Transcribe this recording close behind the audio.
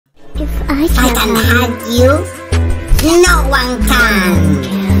If I can hug you, no one can.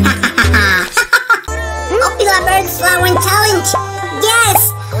 Opila Birds Flower Challenge. Yes.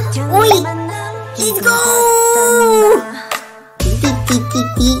 Wait. Let's go.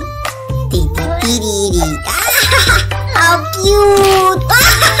 How cute.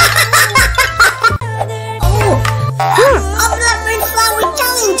 Opila Birds Flower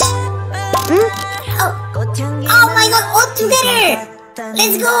Challenge. Oh my god, all together.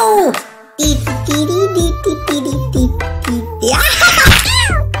 Let's go.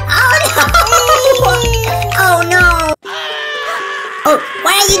 Oh no! Oh,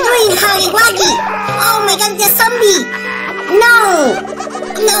 what are you doing, Huggy Wuggy? Oh my god, the zombie! No!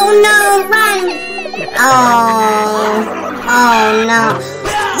 No, run! Oh no!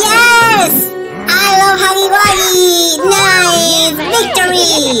 Yes! I love Huggy Wuggy! Nice!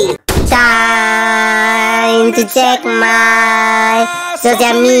 Victory! Time to check my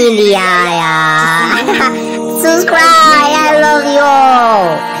social media. Subscribe! I love you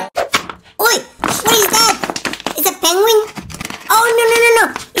all! Oi! What is that? It's a penguin? Oh no!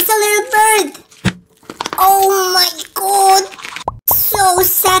 It's a little bird! Oh my god! So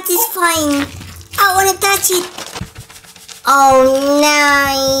satisfying! I wanna touch it! Oh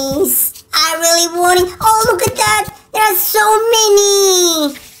nice! I really want it! Oh look at that! There are so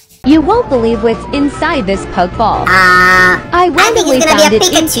many! You won't believe what's inside this Pokeball. I randomly found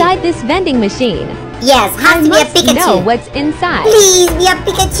it inside this vending machine. Yes, has to be a Pikachu. I know what's inside. Please be a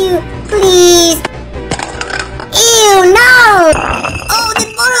Pikachu, please. Ew, no! Oh, the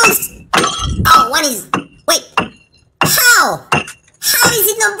bottles! Oh, what is... Wait. How? How is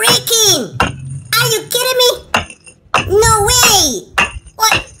it not breaking? Are you kidding me? No way!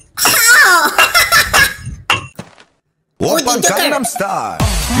 What? How? Oppan Gangnam Style!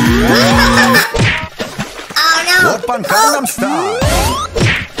 Oh no! Oppan Gangnam Style!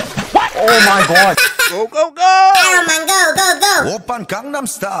 Oh my god! Go! Iron Man, go! Oppan Gangnam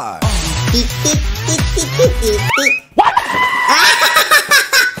Style! What?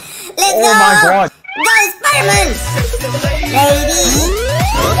 Let's go! Oh my god! Go, Spider-Man! Ready?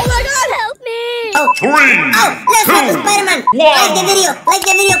 Oh my god, help me! Oh, let's go to Spider-Man! Like the video, quick!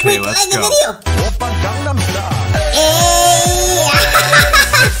 Okay, Like the go. video! Oppan Gangnam Style! Hey!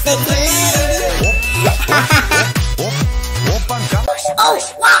 Sexy lady! Oppan Gangnam Style! Oh,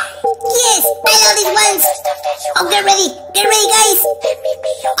 wow! Yes! I love these ones! Oh, get ready, guys!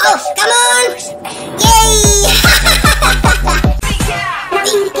 Oh, come on! Yay!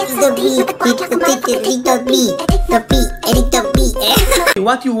 Little beat.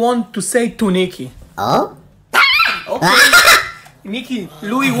 What you want to say to Nikki? Oh? Okay. Nikki,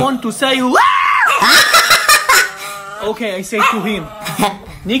 Louis want to say okay, I say to him.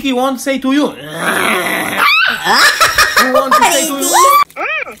 Nikki want to say to you. Who want to say to you?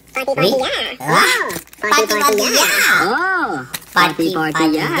 Party, yeah! Party, yeah! Party,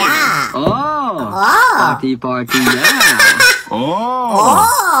 yeah! Oh,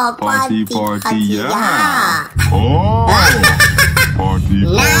 party,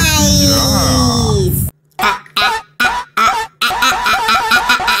 yeah! Nice!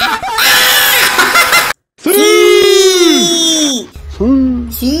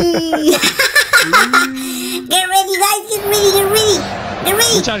 Get ready, guys! Get ready!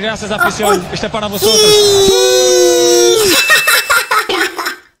 Muchas gracias, afición. Este para vosotros.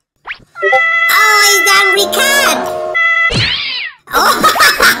 Oh, it's the angry cat! Oh.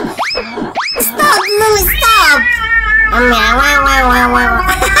 Stop, Louis, stop!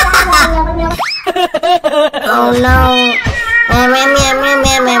 Oh no!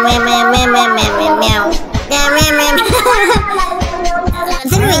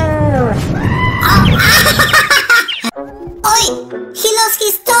 Oi! He lost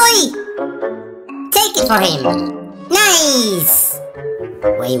his toy! Take it for him! Nice!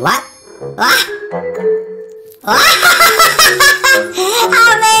 Wait, what? What?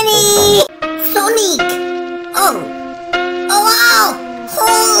 How many? Sonic! Oh! Oh wow!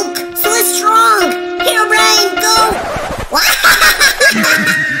 Hulk! So strong! Herobrine, go!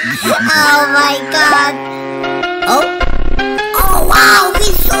 Oh my god! Oh! Oh wow!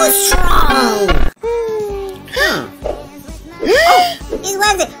 He's so strong! Oh! It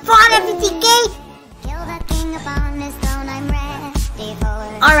was 450k?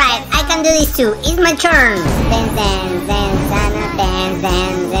 Alright, I can do this too. It's my turn.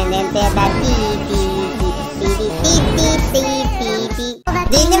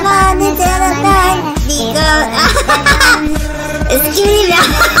 Excuse me.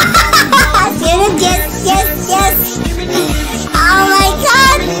 Yes. Oh my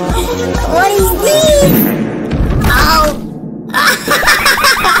god. What is this? Oh.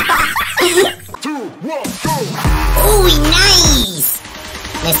 Ooh, nice.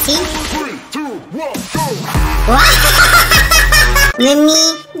 Let's see. 3, 2, 1, go! Let me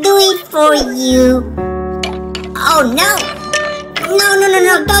do it for you. Oh no! No!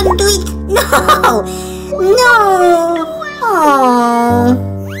 Don't do it! No! No! Oh,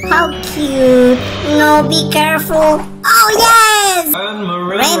 how cute! No, be careful! Oh yes!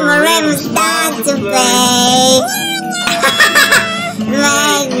 Rem start to play.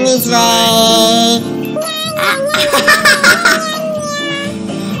 Make me sway.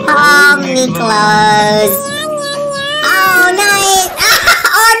 Hold me close. Oh nice!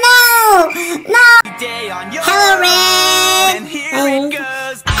 Oh no! Hello Ren!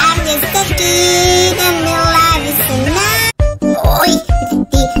 I'm just a kid and my life is so nice. Oi!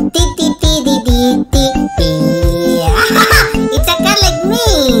 It's a cat like me.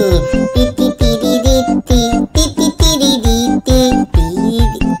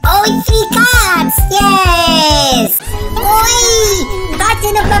 Oh, it's 3 cats! Yes! Oi!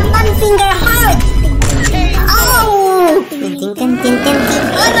 Button of a 1 finger heart! Oh!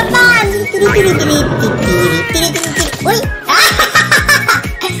 Oh, the bun!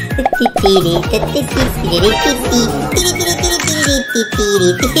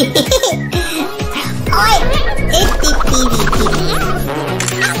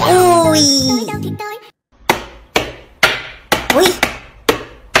 Oi! Oi!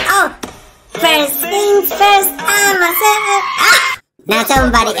 Oh! First things first, I'm a seven. Now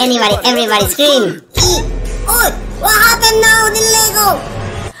somebody, anybody, everybody scream! Oh! What happened now? The Lego!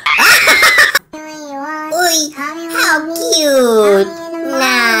 Oi! How cute!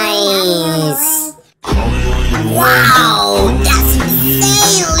 Nice! Wow! That's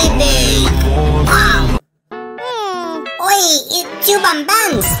insanely big! Wow! Oi! It's Chuban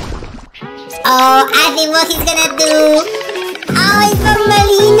Buns! Oh, I think what he's gonna do... Oh, it's from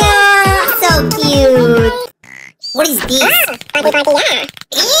Melina! So cute! What is this?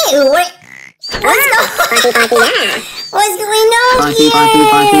 Ew! What's going on here?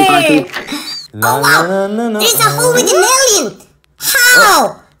 Oh wow! There's a hole with an alien!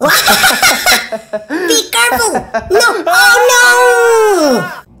 How? Be careful! No! Oh no!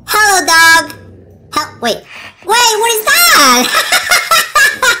 Hello, dog! Wait, what is that?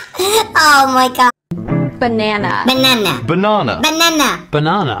 Oh my god! Banana.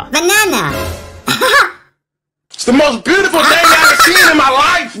 It's the most beautiful thing I've ever seen in my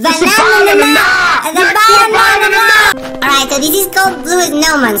life! Alright, so this is called Blue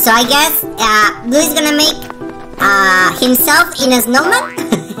Snowman. So I guess Blue is gonna make himself in a snowman.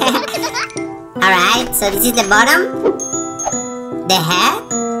 Alright, so this is the bottom. The head.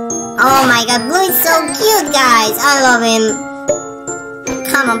 Oh my god, Blue is so cute, guys. I love him.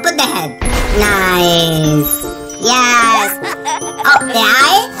 Come on, put the head. Nice. Yes. Oh, the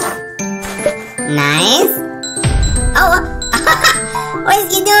eye. Nice. Oh, what is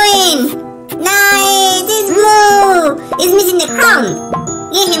he doing? Nice. It's Blue. He's missing the crown.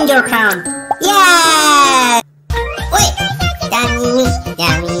 Give him your crown. Yes. Wait. Yummy,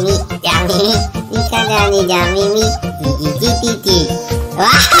 yummy, yummy.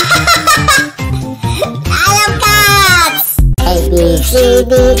 I love cats. A, B, C,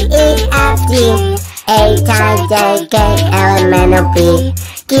 D, E, F, G, H, I, J, K, L, M, N, O, P,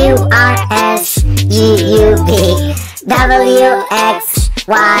 Q, R, S, U, U, V, W, X,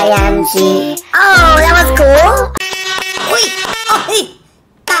 Y, and Z. Oh, that was cool. Wait. Oh, hey.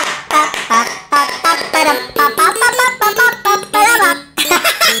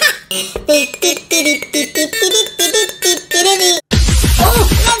 Oh,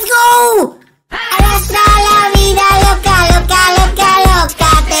 let's go. Arrastra la vida loca, loca, loca, loca.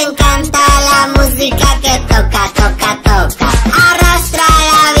 Te encanta la música que toca, toca, toca. Arrastra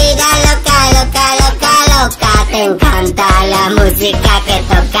la vida loca, loca, loca, loca. Te encanta la música que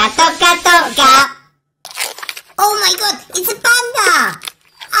toca, toca, toca. Oh my god, it's a panda.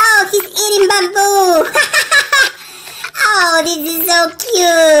 Oh, he's eating bamboo. Oh, this is so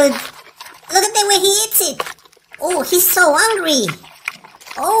cute. Look at the way he eats it. Oh, he's so hungry.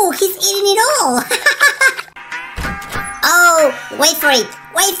 Oh, he's eating it all. Oh, wait for it.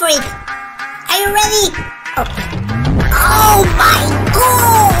 Wait for it. Are you ready? Oh my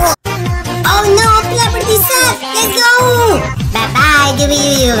god. Oh no, Celebrity Chef. Let's go. Bye-bye,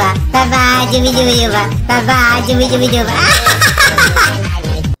 Jubi-Jubi-Juba. Bye-bye, Jubi-Jubi-Juba. Bye-bye, Jubi-Jubi-Juba.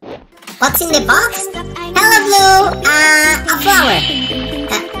 What's in the box? Hello, Blue. A flower.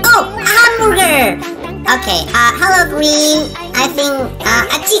 Oh, a hamburger. Okay, hello, Green. I think,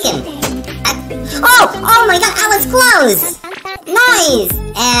 a chicken. Oh my god, I was close. Nice.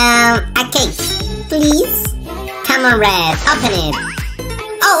 A cake, please. Come on, Red, open it.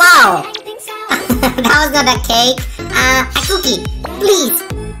 Oh, wow. That was not a cake. A cookie. Please.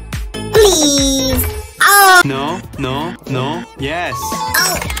 Please. Oh. No. Yes.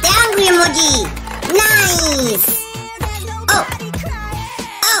 Oh, the angry emoji. Nice. Oh,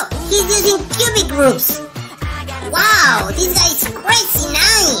 he's using cubic groups. Wow, this guy is crazy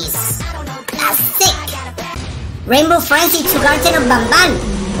nice. That's sick. Rainbow Frenzy to Garden of Banban.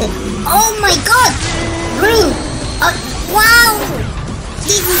 Oh my god. Green. Oh, wow.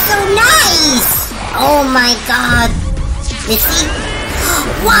 This is so nice. Oh my god. Let's see.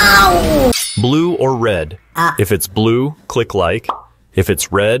 Wow. Blue or red? If it's blue, click like. If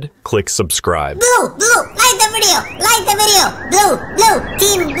it's red, click subscribe. Blue, like the video, Blue,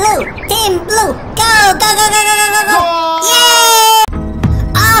 team blue, go. Yay!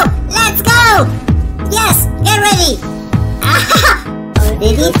 Oh, let's go. Yes, get ready.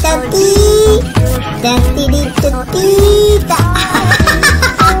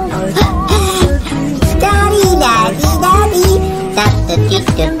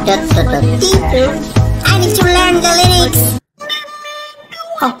 I need to learn the lyrics.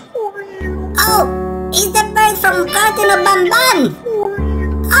 Oh, it's the bird from Garden of Banban.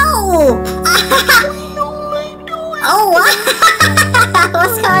 Oh,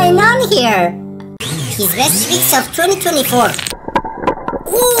 what's going on here? His best tricks of 2024.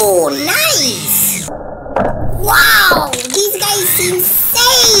 Ooh, nice. Wow, this guy is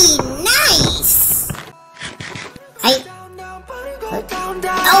insane. Nice.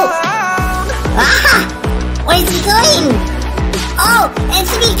 Where is he going? Oh, and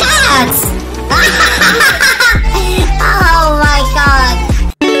 3 cats! Oh my god!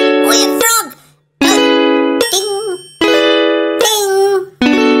 Oh, a frog! Ding! Ding!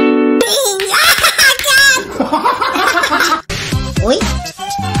 Ding! Cat! Oi!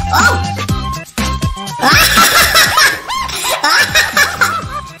 Oh!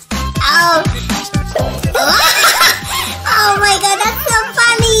 Oh my god, that's so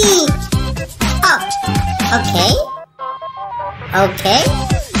funny! Oh, okay. Okay.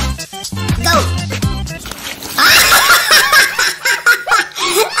 Go.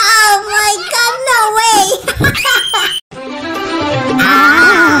 Oh my god, no way.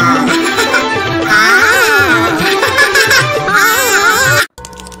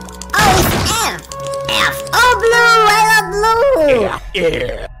 Oh, it's F. Oh, blue. I love blue.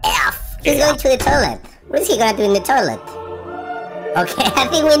 F. He's going to the toilet. What is he gonna do in the toilet? Okay, I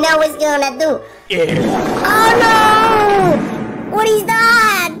think we know what he's gonna do. Oh no! What is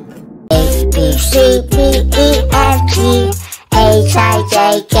that? A, B, C, D, E, F, G, H, I,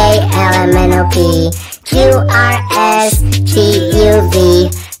 J, K, L, M, N, O, P, Q, R, S, T, U,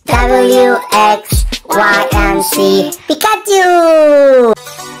 V, W, X, Y, and Z. Pikachu!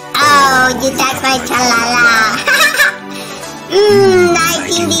 Oh, you touched my chalala. Nice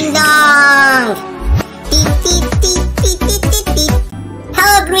ding ding dong. Beep, beep, beep, beep, beep, beep, beep.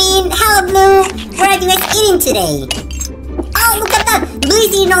 Hello green, hello blue. What are you guys eating today? Oh, look at that! Blue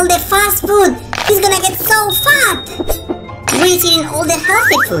is eating all the fast food. He's gonna get so fat. Blue is eating all the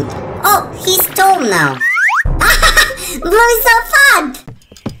healthy food. Oh, he's tall now. Blue is so fat.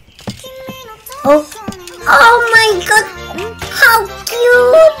 Oh my god! How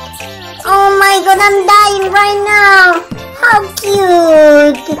cute! Oh my god, I'm dying right now. How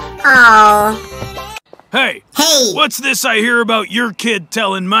cute! Oh. Hey! What's this I hear about your kid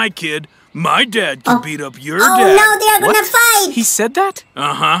telling my kid, my dad can beat up your dad? Oh no, they're gonna fight! He said that?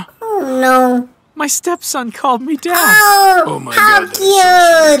 Uh-huh. Oh no. My stepson called me dad. Oh my how God,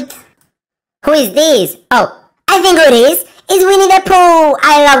 cute! Who is this? Oh, I think who it is. It's Winnie the Pooh!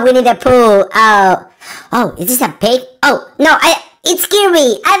 I love Winnie the Pooh! Oh, is this a pig? Oh, no, it's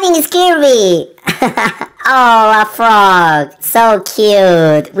Kirby! I think it's Kirby! Oh, a frog! So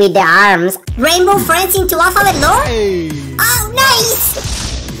cute! With the arms. Rainbow Friends into alphabet lore? Oh, nice!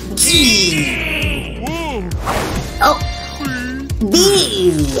 G! Oh! B!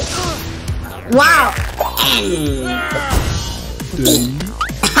 Wow! N! D!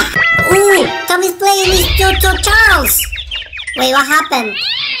 Ooh! Tommy's playing with Jojo Charles! Wait, what happened?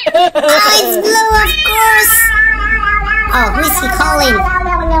 Oh, it's Blue, of course! Oh, who is he calling?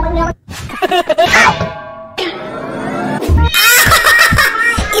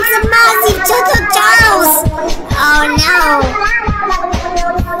 It's a massive Jojo Charles! Oh no!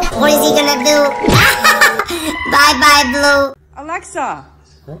 What is he gonna do? Bye-bye, Blue! Alexa,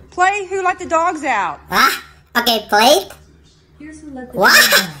 play Who Let the Dogs Out. Okay, play. Here's Who Let the What?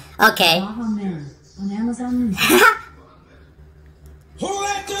 Dogs Out. Okay. On Amazon Music. Who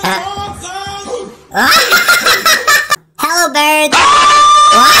let the dogs out? Hello, bird.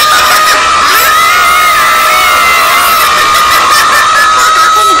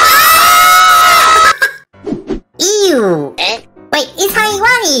 you? Wait, it's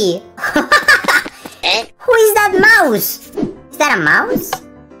Haiwari! Who is that mouse? Is that a mouse?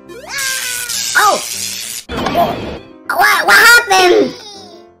 Oh! What happened?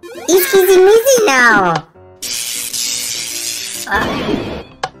 He's kissy-missy now.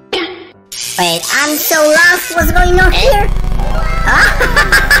 Wait, I'm so lost. What's going on here?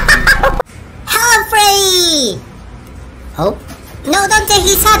 Hello, Freddy! Oh? No, don't take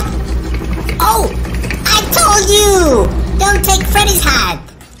his hat! Oh! I told you! Don't take Freddy's hat!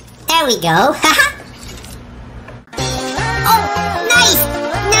 There we go. Oh! Nice!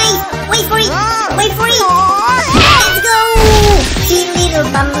 Nice! Wait for it! Wait for it! Let's go! See little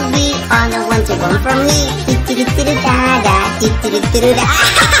bumblebee on a one to one from me.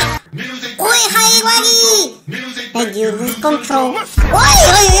 Oi, Haiwari! And you lose control. Oi,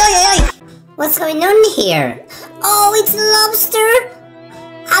 oi, oi, oi! What's going on here? Oh, it's lobster!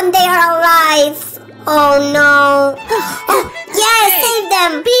 And they are alive! Oh no! Oh, yes, save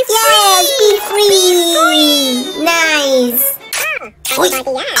them! Be free! Nice! Oi.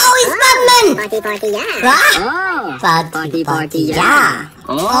 Oh, it's Batman! Party, party, yeah! Ah? Party, party, yeah!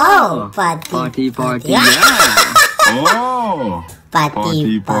 Oh, Party, party, yeah! Oh.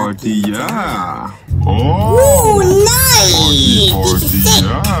 Party, yeah. Ooh, nice! This is sick!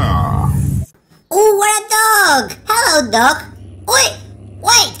 Yeah. Ooh, what a dog! Hello, dog! Wait!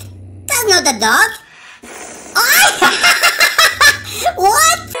 That's not a dog!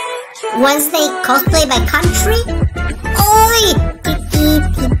 What? Wednesday cosplay by country? Oi!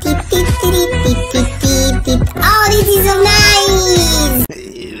 Oh, this is so nice!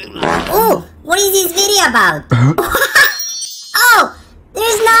 Oh, what is this video about? Oh,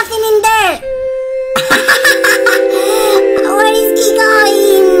 there's nothing in there! Where is he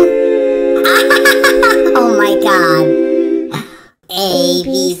going? Oh my god! A,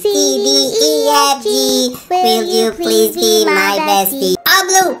 B, C, D, E, F, G. Will you please be my bestie? Oh,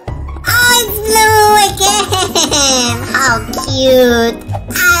 Blue! Oh, it's Blue again! How cute!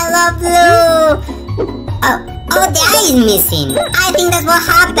 I love Blue! Oh, the eye is missing. I think that's what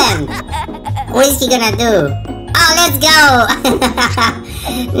happened. What is he gonna do? Oh, let's go!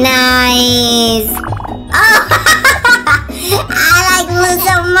 Nice! Oh! I like Blue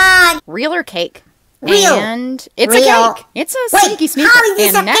so much! Real or cake? Real. And it's Real. a cake. It's a sneaky sneaker. How is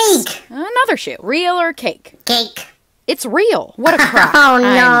this and a next, cake? another shoe. Real or cake? Cake. It's real. What a crap. Oh, no.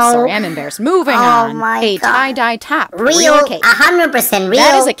 I'm sorry, I'm embarrassed. Moving on. My a God. tie-dye top. Real, or cake? 100% real.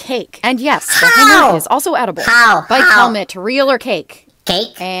 That is a cake. And yes, the How? hanger is also edible. How? Bike How? helmet, real or cake?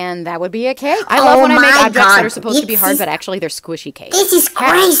 Cake. And that would be a cake. I love when I make my objects that God. are supposed to be This hard, is- but actually they're squishy cake. This is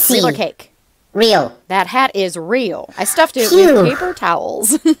Hat, crazy. real or cake? Real. That hat is real. I stuffed it Phew. with paper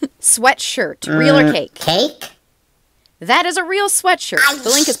towels. Sweatshirt, real or cake? Cake. That is a real sweatshirt. The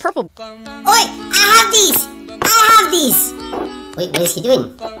link is purple. Oi, I have these. Wait, what is he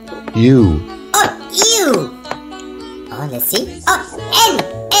doing? You. Oh, you. Oh, let's see. Oh,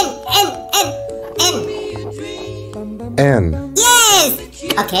 N. Yes.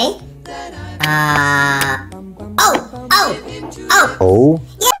 Okay. Oh. Oh.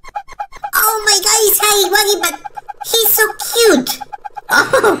 Yeah. Oh my God, he's Haiwari, but he's so cute.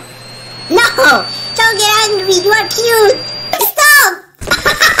 Oh. No. Don't get angry. You are cute. Stop.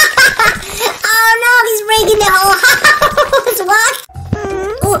 Oh no, he's breaking the whole house. What?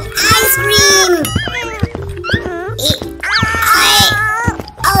 Oh, ice cream.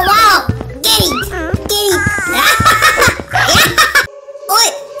 Oh wow. Get it. Oh,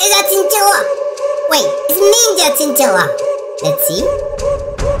 is that chinchilla? Wait, it's Ninja Chinchilla. Let's see.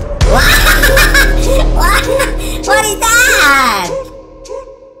 What is that?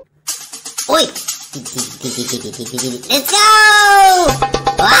 Oi. Let's go!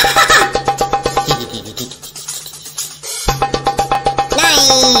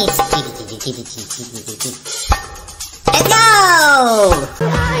 Nice! Let's go!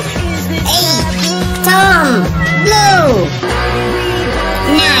 Hey, Tom! Blue!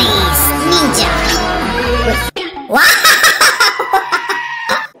 Nice! Ninja! Wow!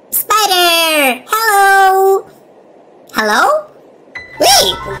 Spider! Hello! Hello?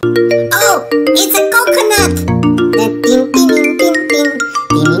 Wait! Oh, it's a coconut!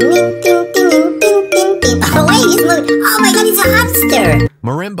 Oh wait, it's moving! Oh my God, it's a hamster!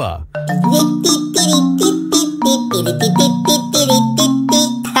 Marimba.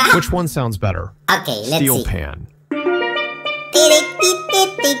 Which one sounds better? Okay, let's Steel see. pan.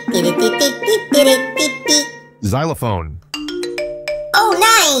 Xylophone. Oh,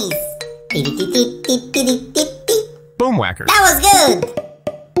 nice! Boomwhackers. That was good!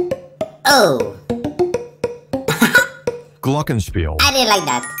 Oh, Glockenspiel. I didn't like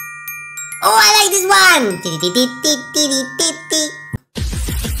that. Oh, I like this one.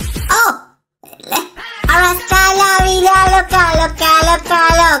 Oh. Arrastra la vida loca, loca, loca,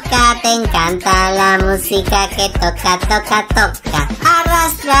 loca. Te encanta la música que toca, toca, toca.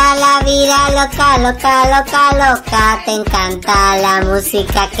 Arrastra la vida loca, loca, loca, loca. Te encanta la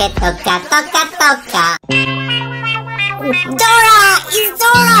música que toca, toca, toca. Dora! It's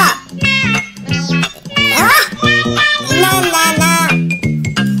Dora! Ah! Na na na.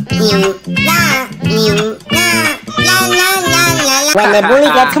 When the bully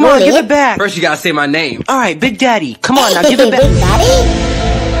gets Come on, bullied, give it back. First, you gotta say my name. All right, Big Daddy. Come on, now give it back. Big Daddy?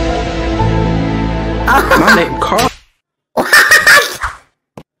 My name Carl. Oh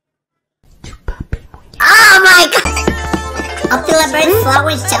my god! Up to a bird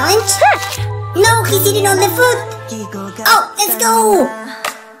flowers challenge? No, he's eating all the food. Oh, let's go!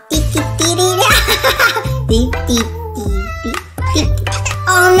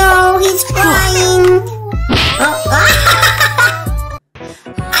 Oh no, he's crying.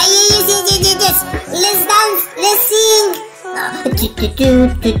 Yes. Let's dance, let's sing.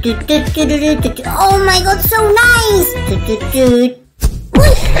 Oh my god, so nice.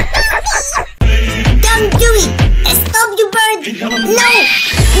 Don't do it. Stop, you bird. No.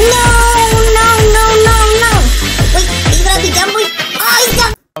 No, no, no, no, no. Wait, he's gonna be jumping. Oh, he's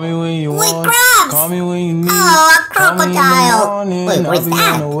jumping. Wait, crabs! Oh, a crocodile! Wait, where's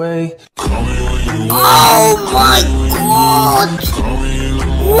that? Oh my god!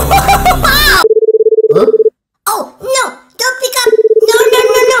 Wow! Oh, no! Don't pick up! No, no,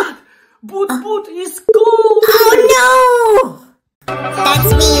 no, no! Boot is cold! Oh no!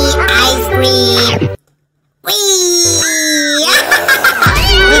 That's me, ice cream! Whee!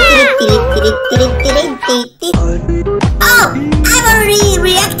 Oh! I've already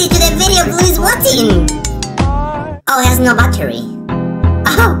reacted to the video Blue is watching! Oh, it has no battery.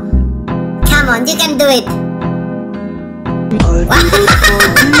 Oh! Come on, you can do it!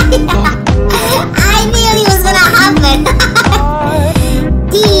 I knew it was gonna happen!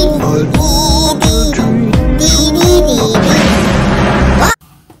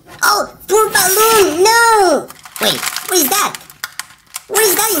 Oh! Poor balloon! No! Wait, what is that? What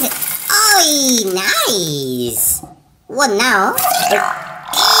is that? Oh, nice! What now? Ew!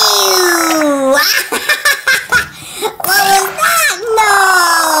 What was that?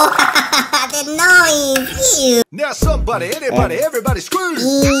 No! The noise! Ew! Now somebody, anybody, everybody screw!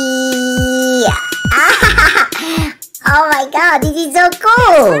 Yeah. Oh my god, this is so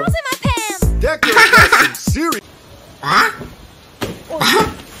cool! What was in my pants? That girl got some serious. Huh?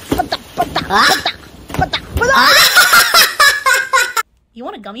 You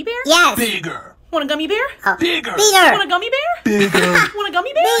want a gummy bear? Yes! Bigger. Want a gummy bear? Oh. Bigger. Bigger! Want a gummy bear? Bigger. Want a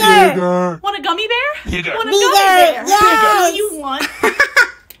gummy bear? Bigger! Want a gummy bear? Bigger. Want a Bigger! gummy bear? Yes! You want a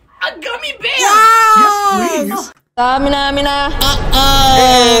gummy bear? Yes! Mina mina,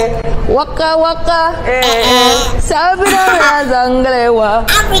 waka waka, sabina mina zangalewa.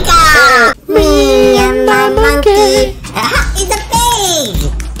 Africa! Me and my monkey! It's a pig!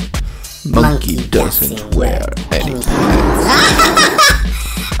 Monkey doesn't wear any pants.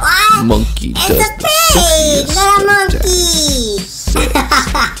 What? Monkey It's does a pig, not a monkey!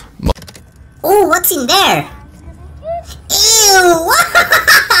 Oh, what's in there? Ew!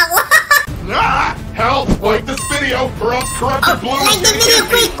 Ah! Help! Like this video or else corrupt your blue. Like the video,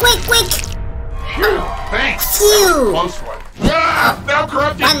 quick, quick, quick! Thanks. Phew! Close one. Ah! Now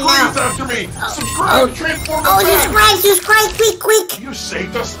corrupted And now- please after me. Subscribe, transform Oh, the fan. subscribe, quick, quick! You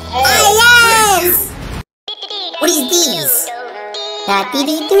saved us all. Ah, yes! What is this?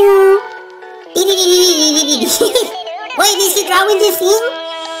 Da-dee-dee-doo. Dee-dee-dee-dee-dee-dee-dee. Wait, is he drawing this thing?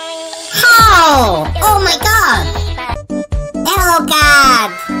 How? Oh my god! Hello, cat!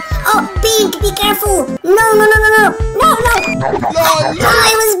 Oh, pink, be careful! No, no, no, no, no! No, no! Oh,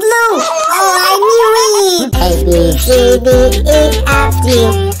 it was blue! Oh, I knew it! A, B, C, D, E, F, G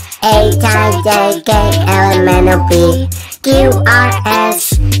H, I, J, K, L, M, N, O, P Q, R,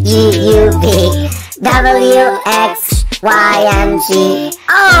 S, U, U, V W, X, Y, and Z.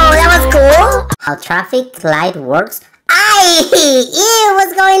 Oh, that was cool! How traffic light works? Ew,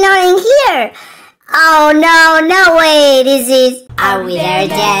 what's going on in here? Oh no, no way, this is... Are we there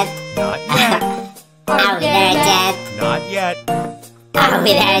yet? Not yet. Are we there yet? Not yet. Are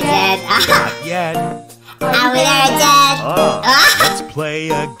we there yet? Not yet. Are we there yet? Let's play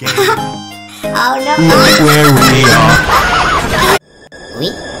a game. Oh no. Look where we are.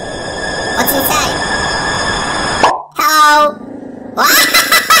 Wait, what's inside? Hello?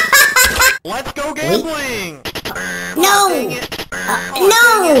 Let's go gambling. No!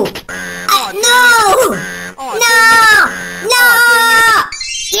 No! No! No! No!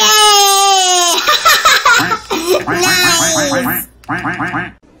 Yay!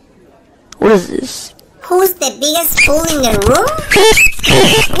 What is this? Who's the biggest fool in the room?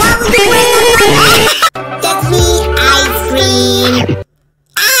 Why would you wear that? That's me, ice cream.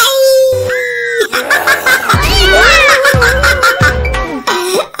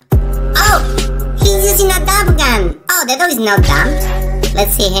 Oh, he's using a dumb gun. Oh, that dog is not dumb.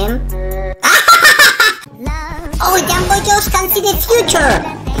 Let's see him. Oh, Jumbo Josh can see the future.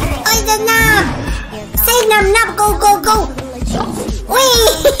 Oh, it's the Nub. Save Nub, go, go, go.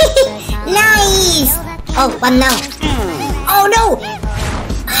 Wait. Nice. Oh, what now? Oh no.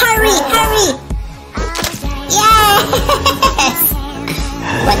 Hurry, hurry. Yes.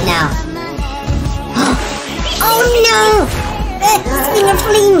 What now? Oh no. Stinger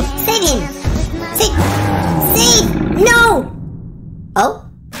Fling. Save him. Save. No. Oh.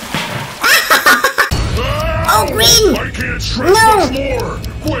 Oh, green! No!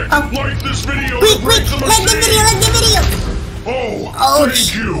 Quick, like this video! Quick, like the video! Oh,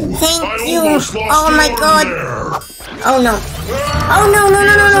 thank you! Oh my god! Oh no! Oh no!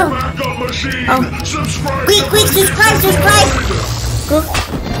 Oh, quick, subscribe!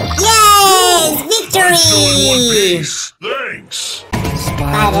 Yes! Victory! Thanks!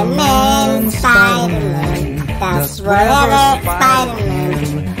 Spider-Man, that's whatever,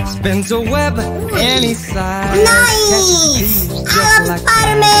 Spider-Man. Spins a web any size. Nice! I love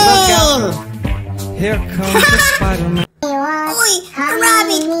Spider-Man! Here comes the Spider-Man. Oi, a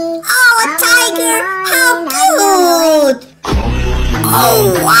rabbit! Oh, a tiger! How cute! Oh,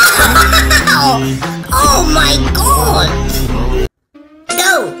 wow! Oh my god!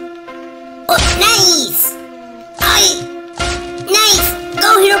 Go! Oh, nice! Nice! Go,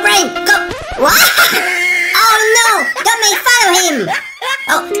 Herobrine! Go! What? Oh no! Don't make fun of him!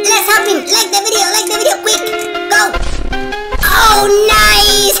 Oh, let's help him! Like the video, quick! Go! Oh,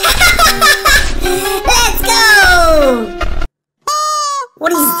 nice! Let's go!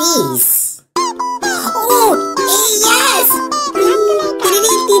 What is this? Oh, yes!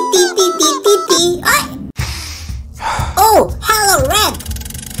 Oh, hello, Red!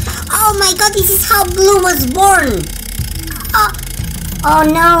 Oh my god, this is how Blue was born! Oh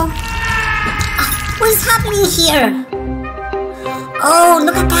no! What is happening here? Oh,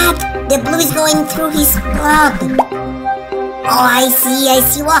 look at that! The blue is going through his blood. Oh, I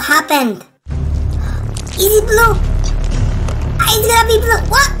see what happened. Is it blue? It's gonna be blue.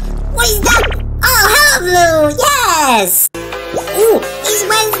 What? What is that? Oh, hello, Blue! Yes! Ooh, it's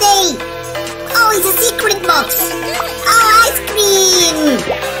Wednesday! Oh, it's a secret box! Oh, ice cream!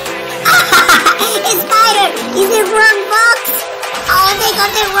 A spider! Is the wrong box? Oh, they got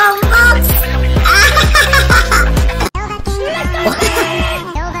the wrong box!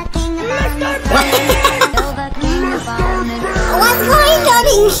 What's going on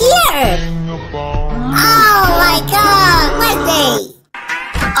in here? Oh my god, Wednesday!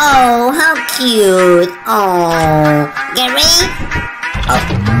 Oh, how cute! Oh, get ready?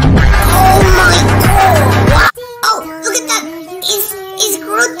 Oh my god! What? Oh, look at that! It's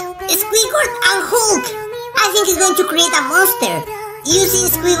Groot, Squidward, and Hulk. I think he's going to create a monster using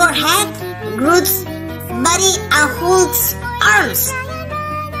Squidward's head, Groot's body, and Hulk's arms.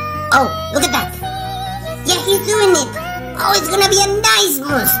 Oh, look at that! Yeah, he's doing it. Oh, it's gonna be a nice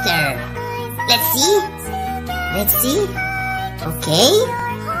monster. Let's see. Okay.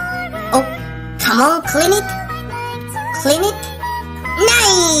 Oh, come on, clean it.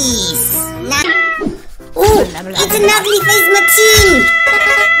 Nice. Ooh, it's an ugly face machine.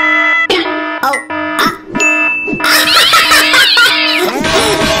 Oh, oh my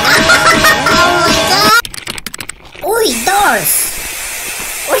god. Ooh, doors.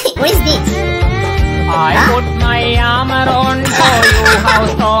 What is this? I put my arm around show you how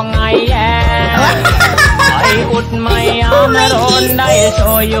strong I am. I put my arm around, I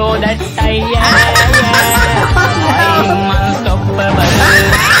show you that I am. I'm unstoppable.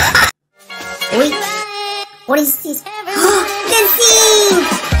 Wait, what is this? The scene!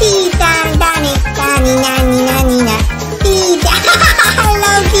 Tita, Dani, Dani, Nani, Nani, Na. Tita, I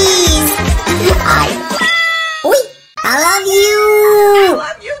love this. Wait, I love you. I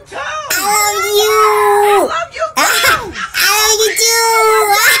love you too. I love you. I love you too.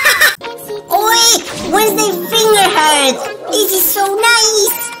 Wait, where's the finger hurt? This is so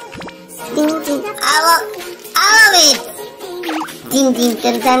nice. I love it. Din din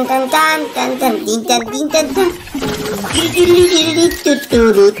tan tan tan tan tan tan din tan din tan tan.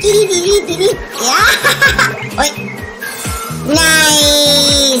 Yeah. Wait.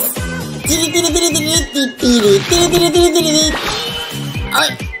 Nice.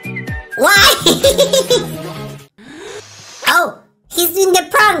 Why? Oh, he's doing the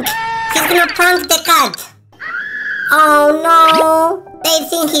prank. He's gonna prank the cat. Oh no! They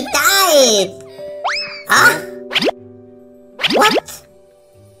think he died! Huh? What?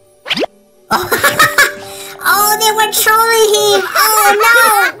 Oh, they were trolling him! Oh no!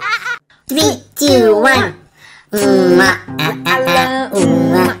 3, 2, 1.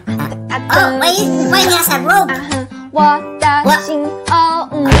 Oh, why he has a rope? What?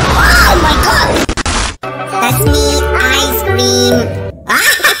 Oh my god! That's me, ice cream!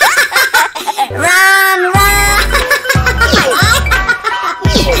 Run!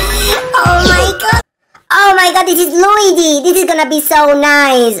 Oh my god, this is Luigi! This is gonna be so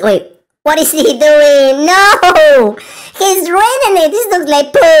nice! Wait, what is he doing? No! He's raining it! This looks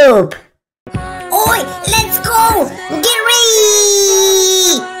like poop! Oi! Let's go! Get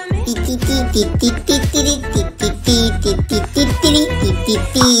ready!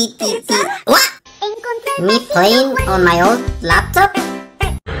 What? Me playing on my old laptop? His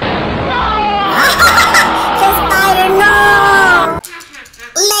spider, no!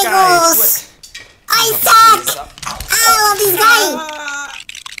 Legos! I suck! I love this guy!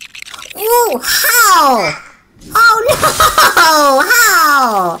 Ooh, how? Oh no!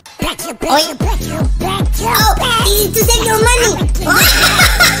 How? Oh, this is to save your money!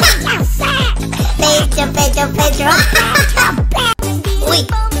 Pedro! Wait,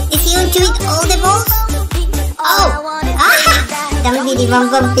 is he going to eat all the balls? Oh! Dumpity bum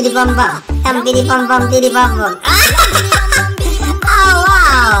bum bitty bum bum. Dumpity bum bum bitty bum bum. Oh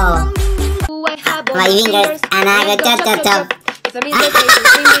wow! My fingers and I got chop. I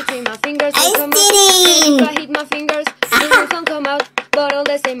did it!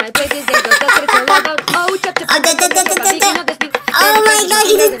 Oh my god,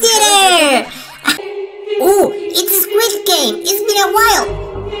 he's a theater! Ooh, it's a Squid Game. It's been a while.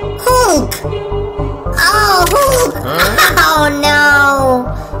 Hulk! Oh, Hulk! Oh no!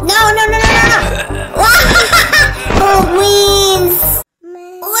 No! Hulk wins!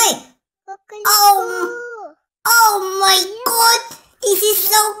 Wait! Oh my god! This is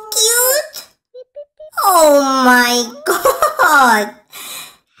so cute! Oh my god!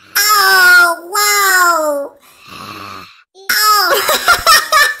 Oh wow! Oh!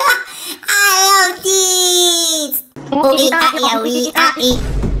 I love this!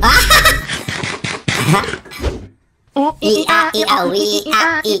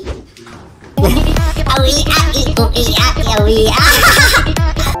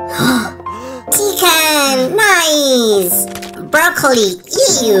 Chicken! Nice! Broccoli!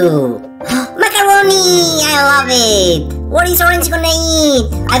 Ew! Macaroni! I love it! What is Orange gonna eat?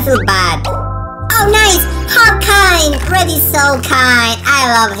 I feel bad. Oh nice! How kind! Red is so kind! I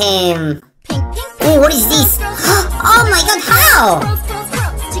love him! Oh, what is this? Oh my god, how?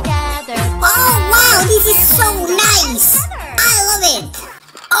 Oh wow, this is so nice! I love it!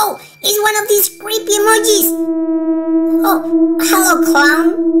 Oh, it's one of these creepy emojis! Oh, hello clown!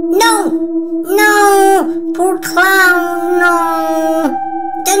 No! Poor clown! No!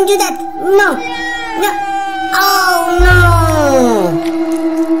 Don't do that! No! Oh no!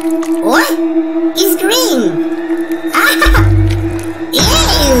 What? It's green!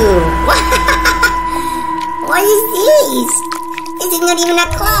 Ew! What is this? This is not even a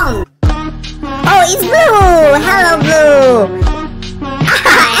clown! Oh, it's Blue! Hello, Blue!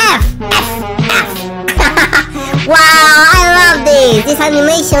 F! Wow, I love this! This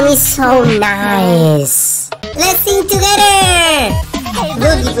animation is so nice! Let's sing together!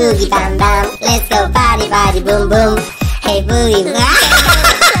 Boogie boogie bam bam, let's go body body boom boom. Hey boogie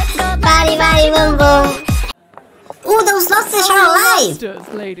body body boom boom. Ooh, those lobsters are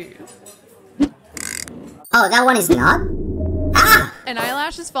alive! Ladies. Oh, that one is not? Ah! An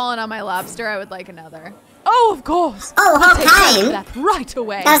eyelash has fallen on my lobster, I would like another. Oh, of course! Oh, how kind! That right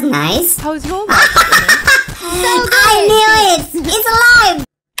away. That's nice. How's your lobster? I knew it! It's alive!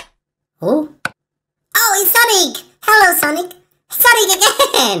 Oh? Oh, it's Sonic! Hello, Sonic! Sonic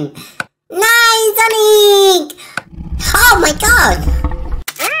again! Nice, Sonic! Oh my god!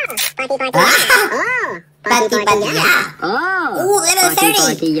 Party, yeah! Ooh, level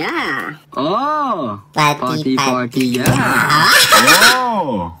 30! Yeah! Oh! Party, yeah!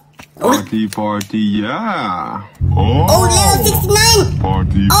 Oh! Party, yeah! Oh, level 69!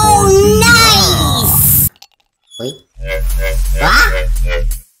 Party, oh, nice! Wait. What?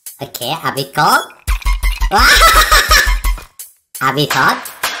 Okay, happy call. Happy thought.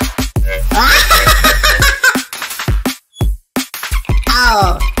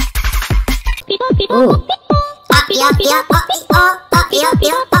 Oh. Ooh.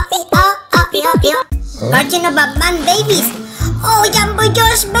 Virgin of Batman babies. Oh, Jumbo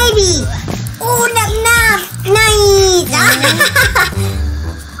Josh baby. Oh, nap nap. Nice.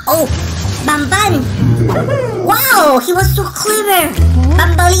 Oh, Bamban. Wow. Oh, he was so clever.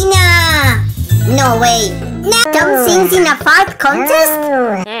 Bambalina. No way. Tom sings in a fart contest?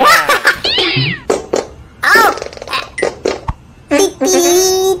 Oh.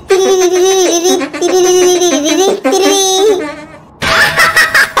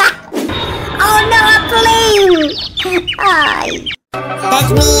 Oh no, a plane! That's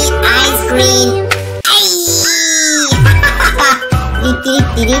me, ice cream.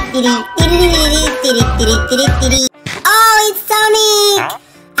 Oh, it's Sonic!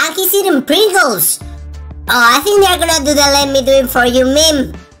 And he's eating Pringles. Oh, I think they're gonna do the let me do it for you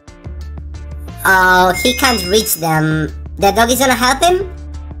meme. Oh, he can't reach them. The dog is gonna help him?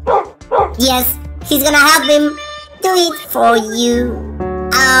 Yes, he's gonna help him. Do it for you.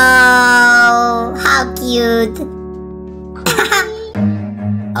 Oh, how cute.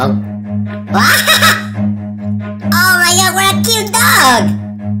 Oh. Oh my god, what a cute dog.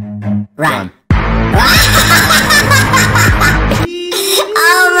 Run.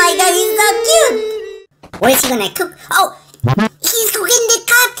 Oh my god, he's so cute. What is he gonna cook? Oh, he's cooking the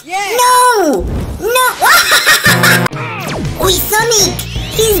cat. Yeah. No. No. Oh, it's Sonic.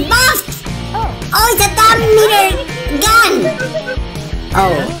 He's buffed. Oh, it's a damn meter gun.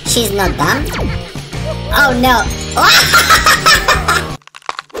 Oh, she's not dumb? Oh no.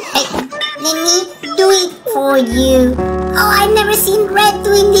 Hey, let me do it for you. Oh, I've never seen Red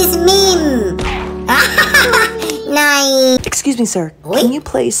doing this meme. Nice. Excuse me, sir. Wait? Can you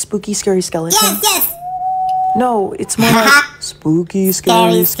play Spooky Scary Skeleton? Yes, yes. No, it's more like Spooky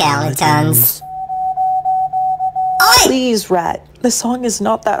Scary Skeletons. Please, Rat. The song is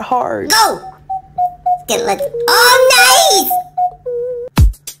not that hard. Go! Skeleton. Oh, nice!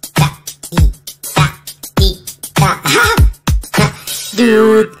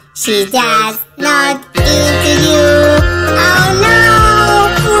 Dude, she does not into you. Oh no,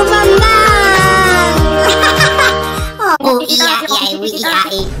 poor Bambang. Oh,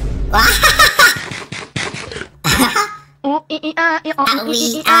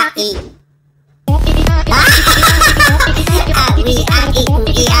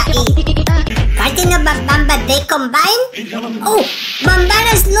 Cartoon of Bamba, they combine? Oh,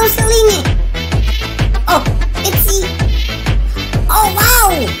 Bambana's Loseline. Oh, let's see. Oh wow,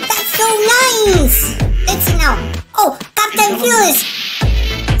 that's so nice. Let's see now. Oh, Captain Phyllis,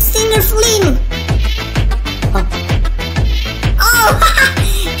 Singer Flynn. Oh,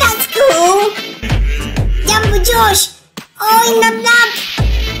 that's cool. Jumbo Josh. Oh, in the black.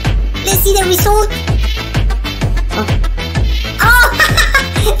 Let's see the result. Oh,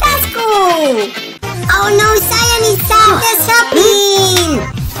 that's cool. Oh no, Cyan is sad. That's happening.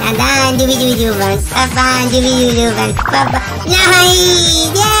 Nice!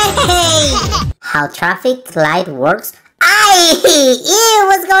 Yay! How traffic light works? Ew,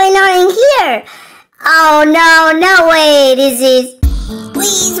 what's going on in here? Oh no, no way, this is...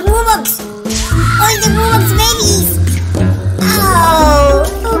 Please, Robux! Oh, it's the Robux babies! Oh,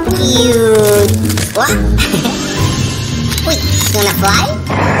 so cute! What? Wait, it's gonna fly?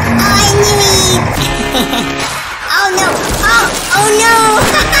 Oh, I knew it! Oh no! Oh no!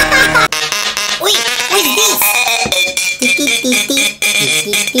 Wait, what's this?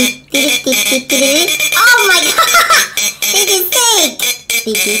 Oh my god! This is sick!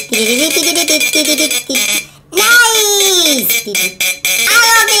 Nice! I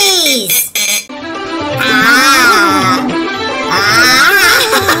love this!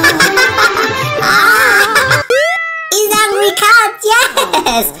 Is that Angry Cat?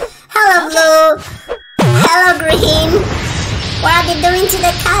 Yes! Hello, Blue! Hello, Green! What are they doing to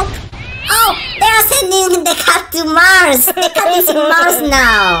the cat? Oh, they are sending the cat to Mars. The cat is in Mars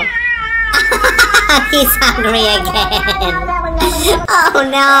now. He's hungry again. Oh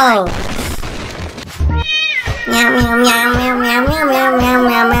no. Meow meow meow meow meow meow meow meow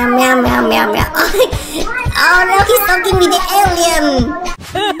meow meow meow meow meow meow. Oh no, he's talking with the alien.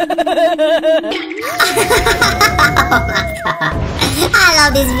 Oh my god. I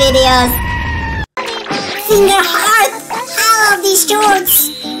love these videos. Finger heart. I love these shorts.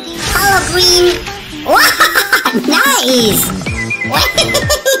 Hello, Green. Wow, nice.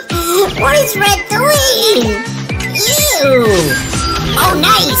 What is Red doing? Ew. Oh,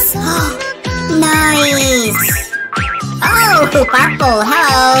 nice. Nice. Oh, Purple.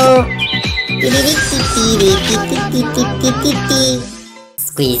 Hello.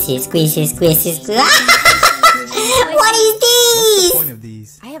 Squeezy, squeezy, squeezy, squeezy. What is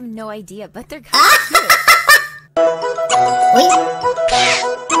this? I have no idea, but they're kind of cute. Wait.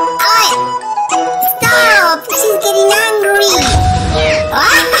 Stop! She's getting angry!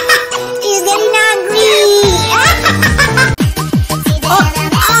 She's getting angry! Oh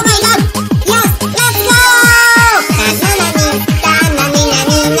my god! Yes! Let's go!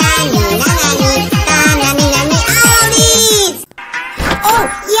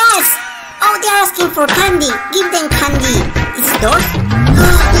 for candy. Give them candy. Is it doors?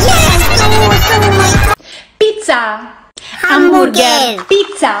 Yes, doors. Oh my God. Pizza. Hamburger.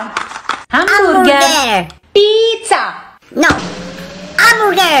 Pizza. Hamburger. Pizza. No.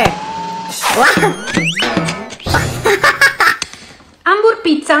 Hamburger. What? Hamburg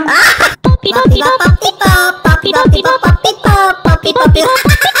pizza.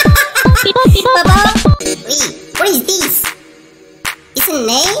 What is this? Is it a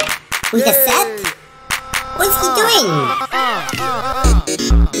name? With a set? What is he doing?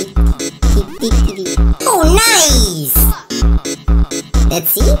 Oh, nice! Let's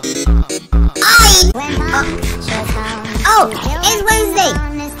see. Oh, it's Wednesday.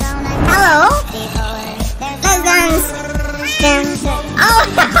 Hello? Let's dance. Oh,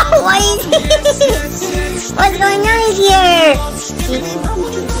 what is this? What's going on here?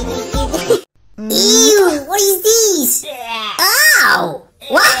 Ew, what is this? Ow!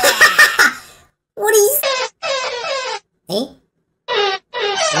 What? What is... Eh?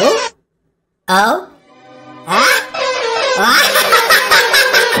 Oh? Oh? Huh?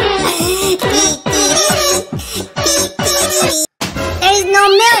 There is no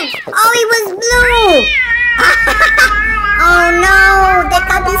milk! Oh, it was blue! Oh no! The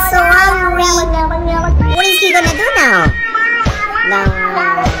cat is so hungry! What is he gonna do now?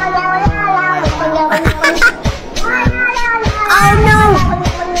 Oh no!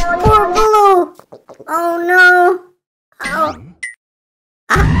 Poor Blue! Oh no! Oh.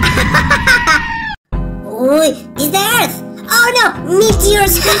 Ooh, is the Earth? Oh no!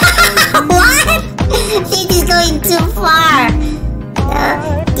 Meteors! What? It is going too far!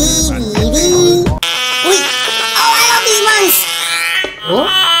 Dee. Wait! Oh, I love these ones! Oh?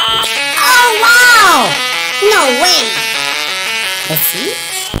 Oh wow! No way! Let's see.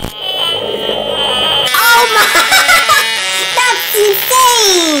 Oh my! That's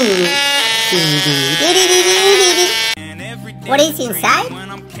insane! What is inside?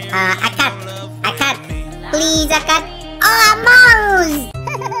 A cat. A cat. Please, a cat. Oh, a mouse!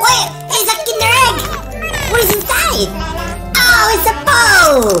 Wait, it's a Kinder Egg! What is inside? Oh, it's a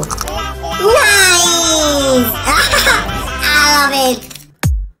bow! Nice! I love it!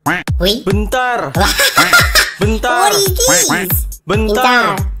 Wait. Bentar! Bentar! What is this?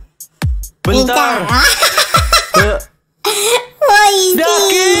 Bentar! Bentar! What is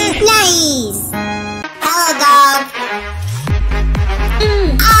this? Nice! Hello, dog!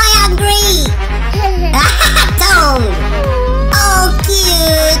 I agree! Tongue! Oh,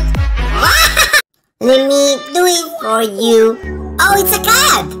 cute! Let me do it for you. Oh, it's a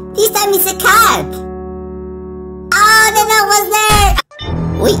cat! This time it's a cat! Oh, the dog was there!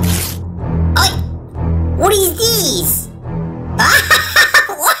 Wait! What is this?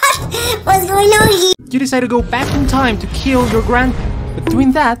 What? What's going on here? You decide to go back in time to kill your grandpa. But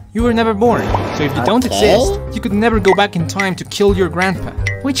doing that, you were never born. So if you don't exist, you could never go back in time to kill your grandpa.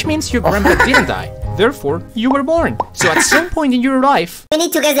 Which means your grandpa didn't die. Therefore, you were born. So at some point in your life... We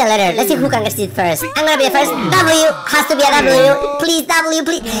need to guess the letter. Let's see who can guess it first. I'm gonna be the first. W has to be a W. Please, W,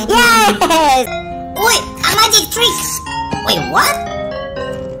 please. Yes! Wait, a magic trick. Wait, what?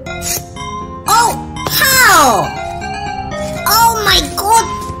 Oh, how? Oh my God!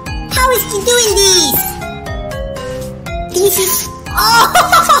 How is he doing this? This is... Oh!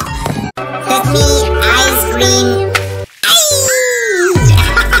 Let me ice cream.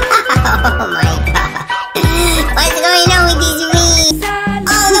 Oh my God! What's going on with this wheel?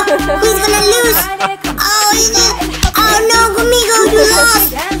 Oh no! Who's gonna lose? Oh, is it? Oh no, Gumigo, you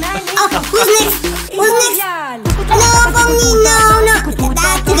lost! Oh, who's next? Who's next? No, for me, no.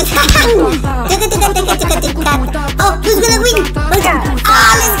 Oh, who's gonna win?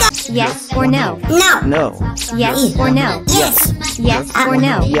 Oh, let's go! Yes or no? No. No. Yes or no? Yes. Yes or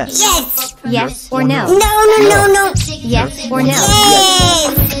no? Yes. Yes. Yes or no? No. Yes or no? Yes.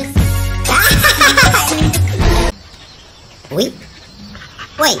 Wait.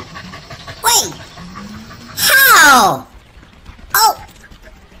 How? Oh.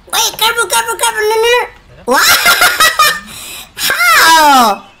 Wait, careful. No. What?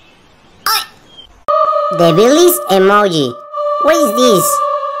 How? The Billy's emoji. What is this?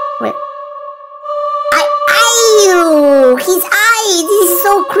 Wait. His eye. This is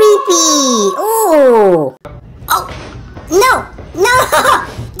so creepy. Oh. No.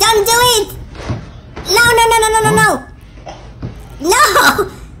 Don't do it. No. Don't. No.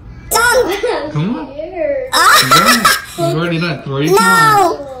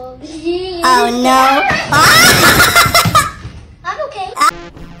 Oh no. I'm okay.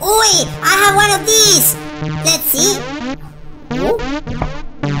 Wait, I have one of these. Let's see.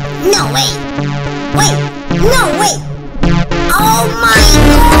 No way. Wait. Oh my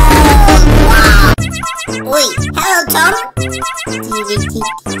God. Wow. Wait, hello, Tom.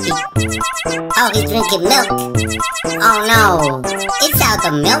 Oh, he's drinking milk. Oh no, it's out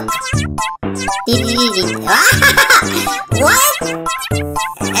of milk. What?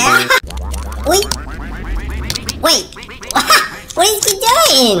 Wait. What is he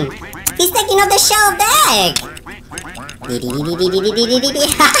doing? He's taking off the shell of the egg.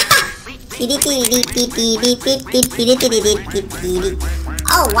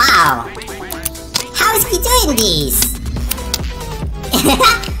 Oh wow! How is he doing this?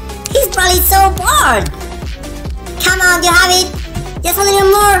 He's probably so bored. Come on, you have it. Just a little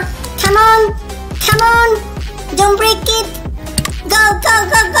more. Come on. Don't break it. Go.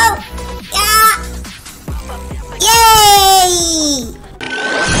 Yeah. Yay!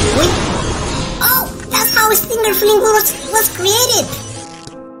 Wait. Oh, that's how Stinger Fling was created.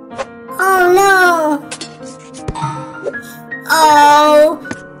 Oh no. Oh,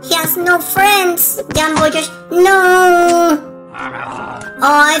 he has no friends. Jumbo just no.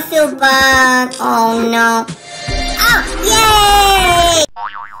 Oh, I feel bad. Oh no. Oh, yay!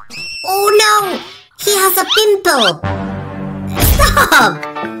 Oh no, he has a pimple. Stop.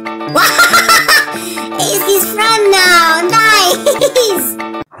 He's his friend now. Nice.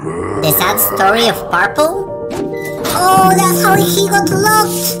 The sad story of Purple? Oh, that's how he got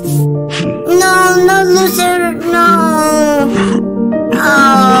locked. No, loser, no.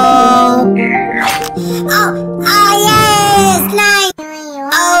 Oh, yes, nice.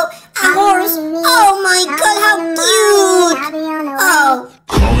 Oh, a horse. Oh my God, how cute. Oh,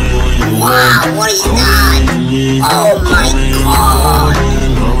 wow, what is that? Oh my God.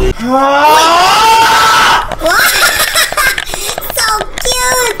 So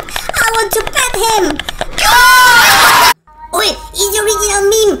cute. I want to pet him. Wait, it's the original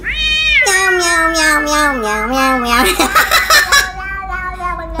meme. Meow, meow, meow, meow, meow, meow, meow.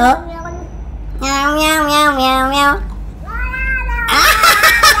 Huh? Meow, meow, meow, meow, meow.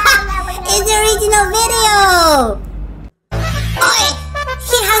 It's the original video. Oh,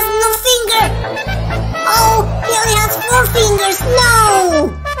 he has no finger. Oh, he only has 4 fingers.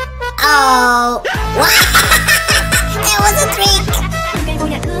 No. Oh, wow. That was a trick.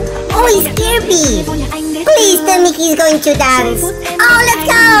 Oh, he's Kirby. Please tell me he's going to dance. Oh, let's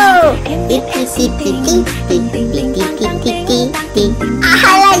go! I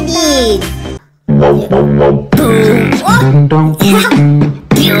like this.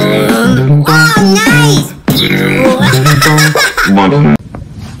 Oh, nice!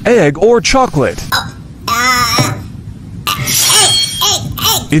 Egg or chocolate? Egg.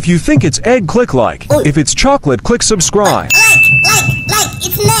 If you think it's egg, click like. If it's chocolate, click subscribe. Like,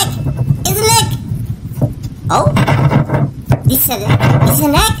 it's an egg. Oh, this is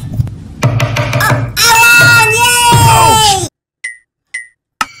an egg. Oh, I won! Yay!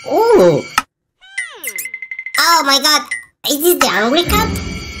 Oh. Oh my God, is this the Angry Cat?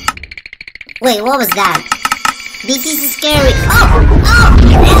 Wait, what was that? This is scary. Oh,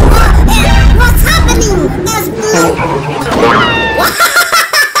 what's happening? That's blue.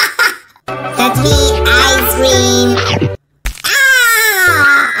 That's me, ice cream.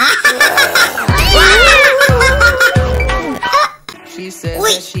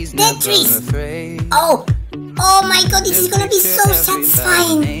 Wait, Tetris! Oh my God, this is gonna be so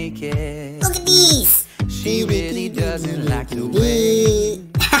satisfying. Look at this. She really doesn't like the way.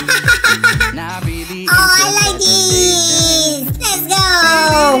 Oh, I like this. Let's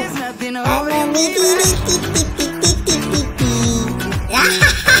go.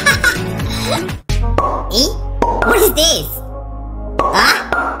 Eh? What is this? Huh?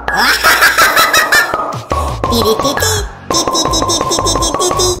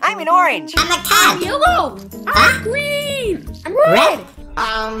 I'm an orange. I'm a cat. I'm yellow. I'm green. I'm red.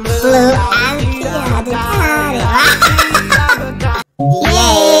 I'm blue and the other cat.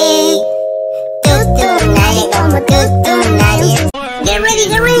 Yay! Get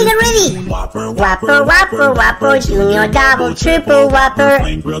ready. Whopper, junior, double, triple Whopper.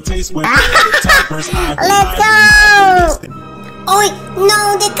 Let's go! Oh,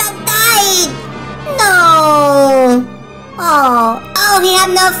 no, the cat died. No. Oh, he had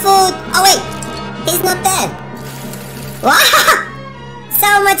no food. Oh wait, he's not dead. Wow, so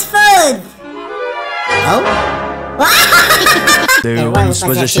much food. Oh, There once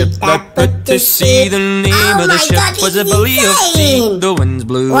was a ship that put to sea. The name of the ship was a Bully of Tea. The winds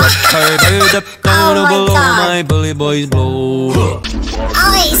blew up her bow, up down below. My bully boys blow. Oh,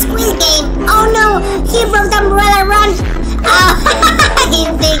 hey, Squid Game. Oh no, he broke the umbrella. Run. Oh, he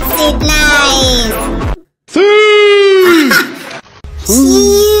fixed it. Nice.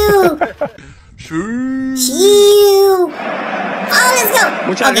 Chiu. Oh, let's go.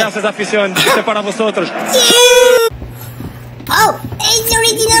 Muchas gracias, afición. Este es para vosotros. Chiu. Oh, it's the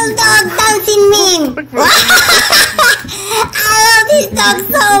original dog dancing meme. I love this dog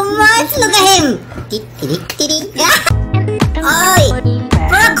so much. Look at him. Oi,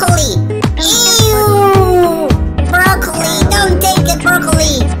 broccoli. Ew. Broccoli. Don't take it,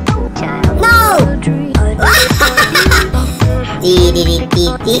 broccoli. No.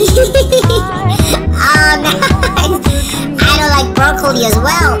 Oh, nice. I don't like broccoli as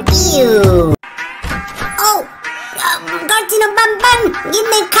well. Ew. Oh, Gartino Bun Bun, give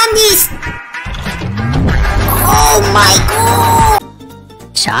me candies. Oh my god.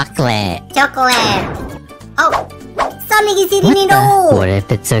 Chocolate. Chocolate. Oh, Sonic is eating it all. What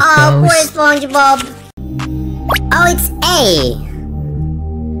if it's a Oh, poor ghost? SpongeBob. Oh, it's A.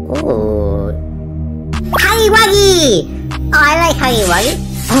 Oh. Huggy Wuggy. Oh, I like Huggy Wuggy.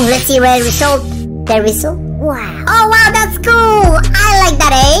 Oh, let's see the result. The result. Wow. Oh, wow, that's cool. I like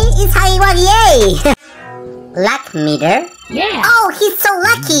that A. It's Huggy Wuggy A. Luck meter. Yeah. Oh, he's so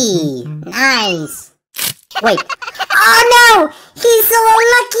lucky. Nice. Wait. Oh no, he's so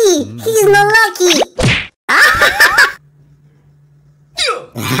unlucky. He's not lucky.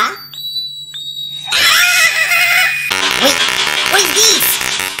 Wait, what is this?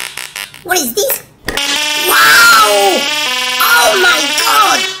 What is this? Wow! Oh my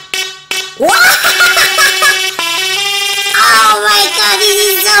god! Wow! Oh my god, this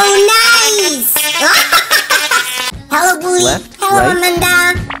is so nice! Hello, Bully. Left, Hello, right. Amanda.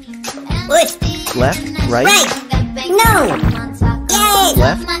 Wait. Left, right, Right. No. Yay.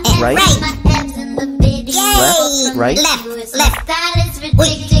 left, right, Right. Yay. Left, right. Left. Left.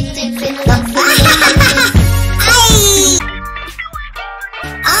 Wait. Aye.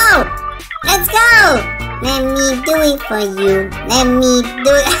 Oh, let's go. Let me do it for you. Let me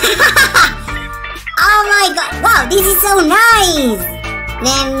do it. Oh my god. Wow, this is so nice.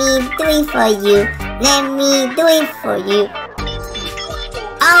 Let me do it for you. Let me do it for you.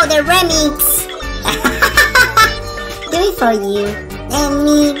 Oh, the remix. Do it for you. Let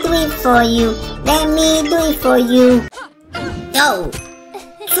me do it for you. Let me do it for you. Yo,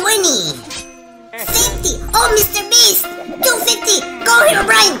 20, 50. Oh, Mr. Beast, 250. Go here,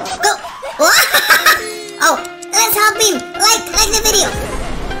 Brian. Go. Oh, let's help him. Like the video.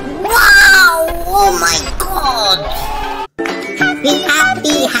 Wow. Oh my god. Happy,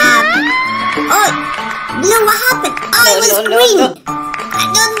 happy, happy. Oh, Blue, what happened? Oh, it was green.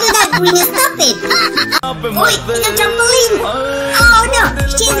 Don't do that, Green. Stop it. Wait, the trampoline. Oh no,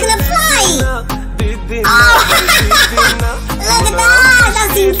 she's gonna fly. Oh, look at that.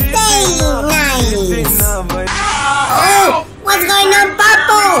 That's insane. Nice. Oh, what's going on,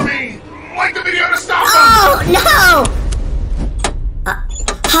 Purple? Like the video to stop Oh no.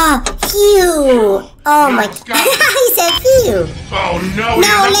 Phew. Oh my god. He said phew. Oh no,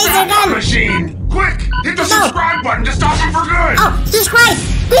 No, laser gun. machine. Quick, hit the subscribe button to stop him for good. Oh, subscribe.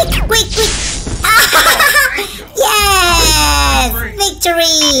 Quick, quick, quick. Yes.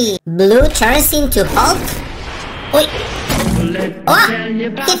 Victory. Blue turns into Hulk. Wait. Oh, he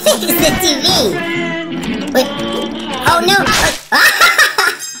fixed the TV. Wait. Oh no.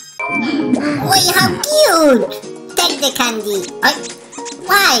 Wait, how cute. Take the candy.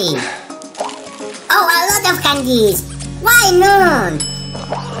 Why? Oh, a lot of candies. Why not?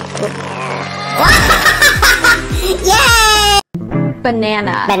 Yay!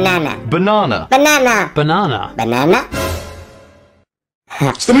 Banana. Banana. Banana. Banana. Banana. Banana.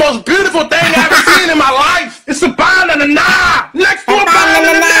 It's the most beautiful thing I've ever seen in my life. It's a banana. Next to a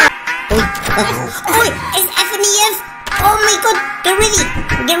banana. Oh, it's FNEF. Oh my god, get ready.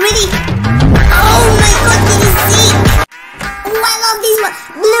 Get ready. Oh my god, this is sick. Oh, I love this one.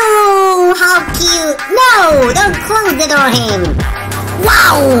 Blue, how cute. No, don't close the door, him.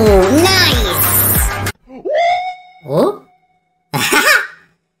 Wow, nice. Oh?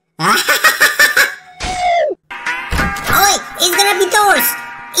 Oh, it's gonna be doors.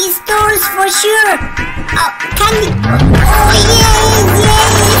 It's doors for sure. Oh, candy. Oh, yes,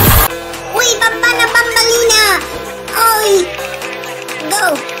 yes. Uy, Bambana Bambalina. Oi. Go,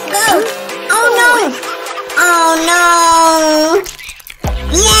 go. Oh, no. Oh, no.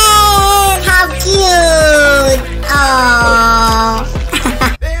 Yes, how cute. Oh.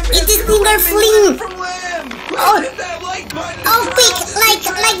 It's a finger fling. Oh, oh, quick, like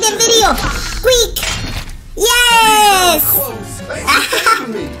the video. Quick. Yes.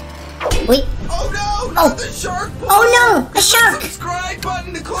 Wait. Oh, oh no, a shark. Subscribe,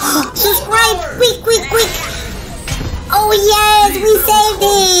 quick, quick, quick. Oh yes, we saved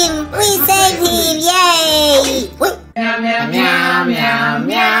him. We saved him, yay. Wait. Meow, meow, meow,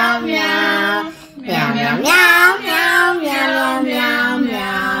 meow, meow.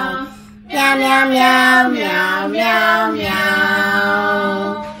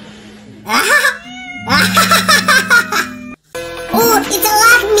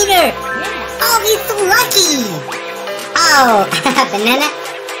 banana.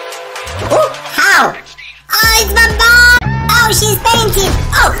 Oh, how? Oh, it's Bamba! Oh, she's painting.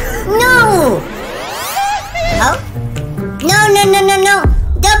 Oh, no! Oh? No.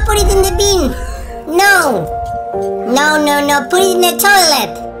 Don't put it in the bin. No. No. Put it in the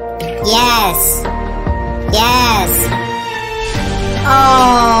toilet. Yes.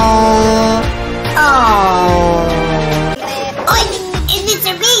 Oh, it's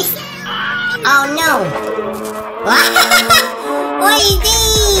Mr. Beast. Oh no. What is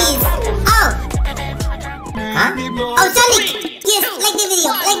this? Oh. Huh? Oh, Sonic. Yes, like the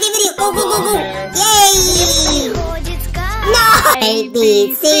video. Go. Yay. No. A,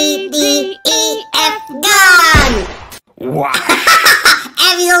 B, C, D, E, F, gone. Wow.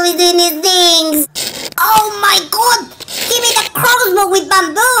 F is always doing his things. Oh my god. Give me the crossbow with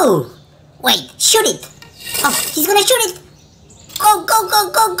bamboo. Wait, shoot it. Oh, he's gonna shoot it. Go.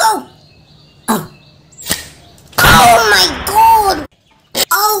 Oh my god.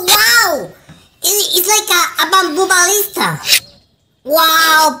 Oh wow. It's like a bamboo ballista.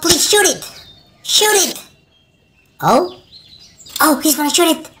 Wow, please shoot it. Oh, he's gonna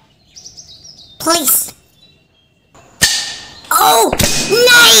shoot it. Please. Oh,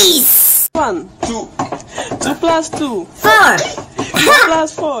 nice. 1, 2. 2 plus 2. 4. 4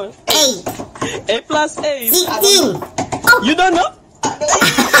 plus 4. 8. 8 plus 8. 16. Oh. You don't know?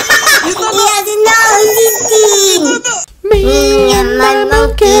 He doesn't know. 16. Me and my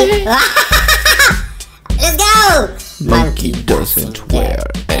monkey. Let's go. Monkey doesn't wear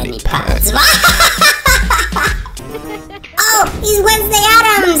any pants. Oh, it's Wednesday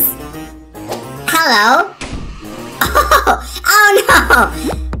Addams. Hello. Oh no.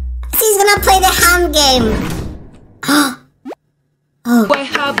 He's gonna play the hand game. Oh. I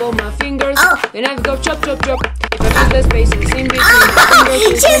have all my fingers, then I go chop. If I put the space in between my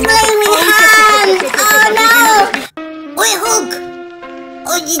fingers, she's playing with hands. Oh no. Wait, Hulk.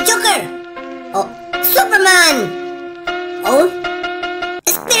 Oh, the Joker. Oh, Superman. Oh,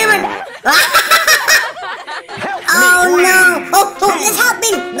 Spider-Man. Oh no. Oh, let's help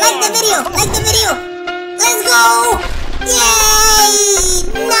him. Like the video. Let's go. Yay!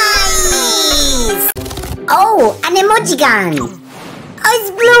 Nice! Oh, an emoji gun! Oh, it's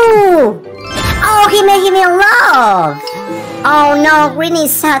blue! Oh, he made him in love! Oh no, Green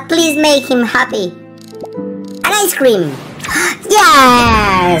is sad. Please make him happy. An ice cream!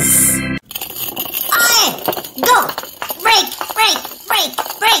 Yes! Alright, go! Break!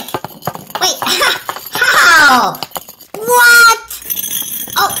 Wait, how? What?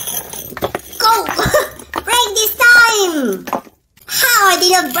 Oh, go! Break this time! How I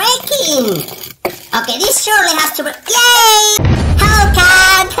did not break him? Okay, this surely has to break. Yay! Hello,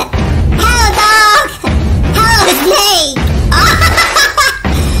 cat! Hello, dog! Hello, snake!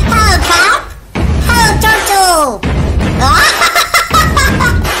 Hello, cat! Hello, turtle!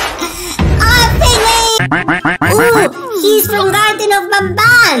 Oh, penguin! Ooh, he's from Garden of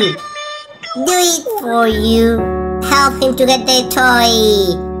Bamban! Do it for you. Help him to get the toy.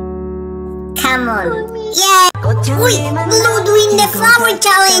 Come on. Yeah! Wait, Blue doing the flower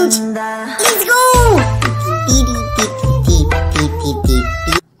challenge! Let's go!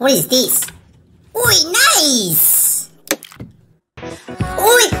 What is this? Oi, nice!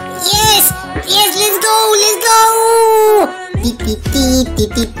 Oi, yes! Let's go!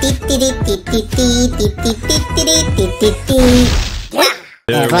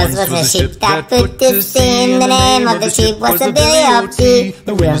 There was a ship that put to sea. The name of the ship was a Billy of Tea.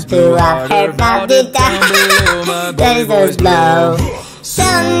 The wheels flew up her bow, did that is those blow.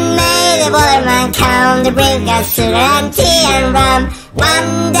 Soon may the waterman come to bring us sugar and tea and rum.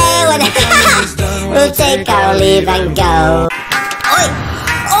 One day when we'll take our leave and go. Oi!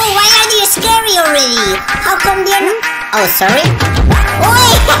 Oh, why are they scary already? How come they're not? Oh, sorry. Oi!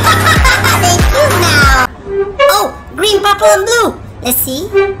 They cute now. Oh, green, purple, and blue. Let's see.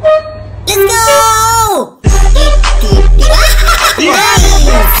 Let's go!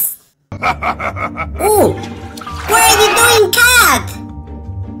 Nice! Ooh! What are you doing, cat?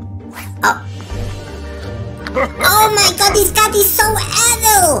 Oh my god, this cat is so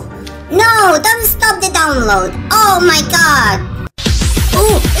evil! No, don't stop the download. Oh my god!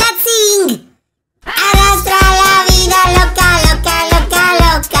 Ooh, let's sing! Arrastra la vida loca, loca, loca,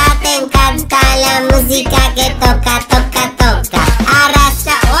 loca. Te encanta la música que toca, toca, toca.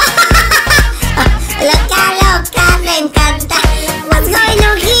 Arrastra. Loca, loca, me encanta. What's going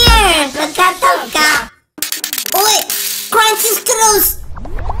on here? Loca, toca. Wait, Crunchy Screws.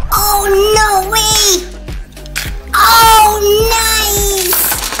 Oh, no way. Oh, nice.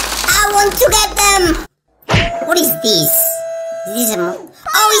 I want to get them. What is this? Is this a...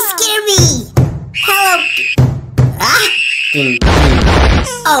 Oh, it's Kirby. Hello.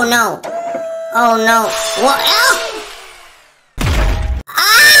 Oh no! Oh no! What?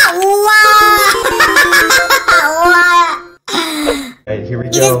 Ah! What? Hey, here we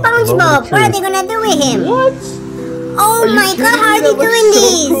It's go. a SpongeBob. What are they gonna do with him? What? Oh my god! How are they doing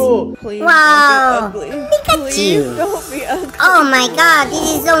this? Cool. Please Wow! don't be ugly. Pikachu! Please don't be ugly. Oh my god!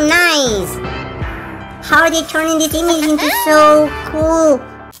 This is so nice. How are they turning this image into so cool?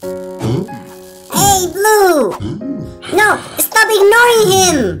 Hey, Blue! No! Stop ignoring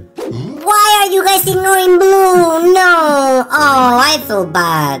him! Why are you guys ignoring Blue? No! Oh, I feel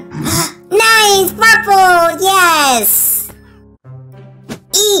bad. Nice! Purple! Yes!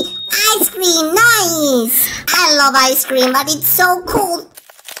 Ice cream! Nice! I love ice cream, but it's so cold.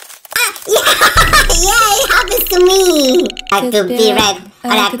 Yeah, it happens to me! I could be red,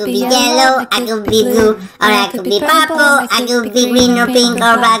 or I could be yellow, I could be blue, or I could be purple, I could be green or pink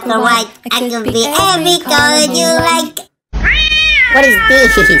or black or white, I could be every color you like. What is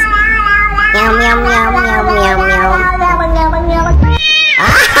this? Meow meow meow meow meow meow.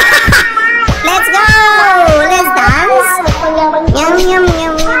 Let's go! Let's dance! Meow meow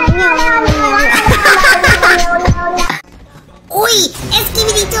meow meow meow meow. Oi!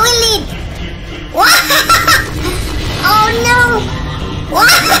 Skibidi toilet! What? Oh no!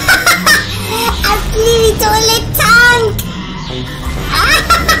 What? A Skibidi toilet tank!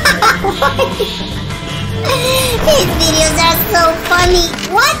 These videos are so funny.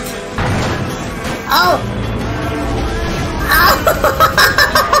 What? Oh! Oh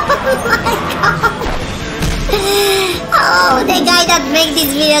my god! Oh, the guy that makes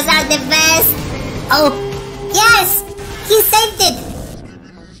these videos are the best! Oh, yes! He saved it!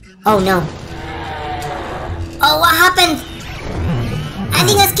 Oh no. Oh, what happened? I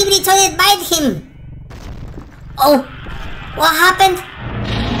think a Skibidi toilet bite him. Oh, what happened?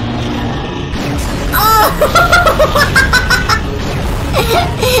 Oh!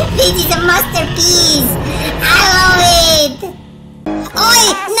 This is a masterpiece! I love it! Oh,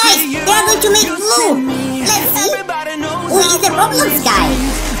 nice! They are going to make blue! Let's see! Who is the Roblox guy?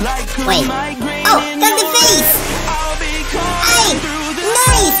 Wait. Oh, that's the face! Hey!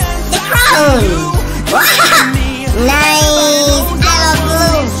 Nice! The crown! Wow! Nice! I love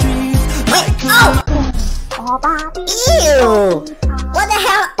blue! Wait! Oh! Ew! What the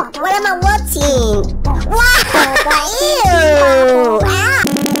hell? What am I watching? Wow! Ew! Ah.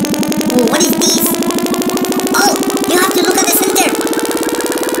 Oh, what is this? Oh! You have to look at the center!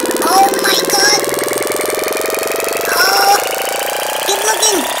 Oh my god! Oh! Keep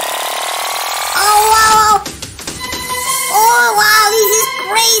looking! Oh wow! Oh wow! This is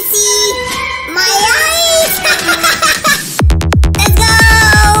crazy! My eyes! Let's go!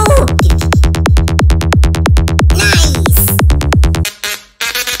 Nice!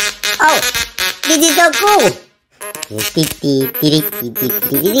 Oh! This is so cool!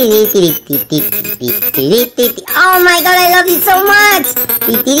 Oh my god, I love it so much!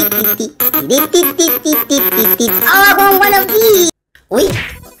 Oh, I want one of these! Wait,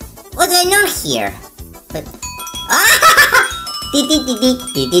 what's going on here?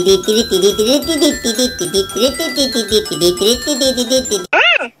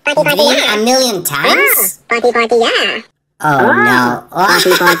 Green a million times? Party, party, yeah. Oh no.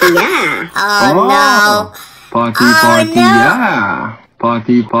 Party, party, yeah. Oh no. Party, party, yeah.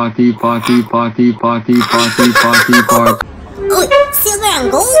 Party, party, party, party, party, party, party, party. Oh, silver and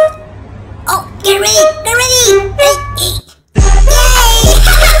gold? Oh, get ready, get ready! Yay!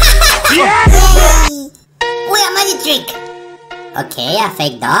 Yay! Wait, a magic trick. Okay, a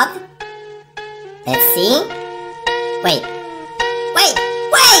fake dog. Let's see. Wait. Wait!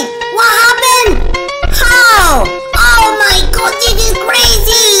 Wait! What happened? How? Oh my god, this is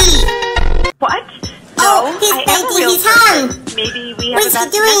crazy! What? Oh, he's biting his hand! Maybe we What have is a he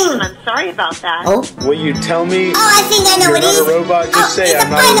bad doing? connection. I'm sorry about that. Oh? Will you tell me? Oh, I think I know what it is. You're not a robot. Just say it's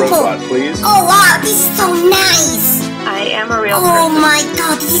I'm a not a pineapple. robot, please. Oh wow, this is so nice! I am a real Oh person. my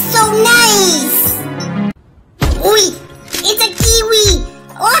god, this is so nice! Ui! It's a kiwi!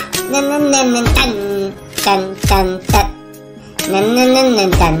 What? Nan nan nan nan tan tan tan tan nan nan nan nan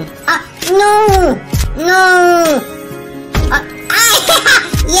tan. Ah, no! No!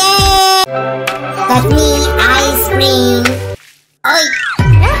 Yeah! That's me, ice cream! Oi!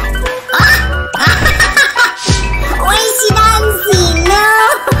 Why is she dancing? No!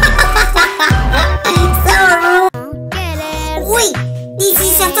 So rude! Wait! This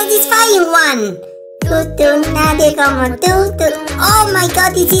is a satisfying one! Oh my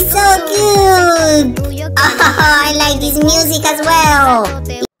god, this is so good! Oh, I like this music as well!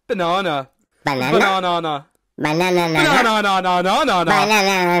 Banana. Banana? Banana. Banana. Banana. Banana.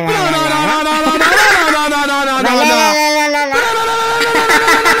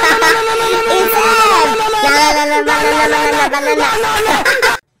 Wow!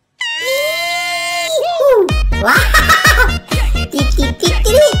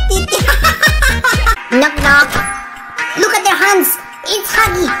 Knock knock. Look at their hands. It's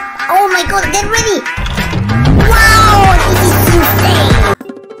Huggy. Oh my god, get ready. Wow, this is insane.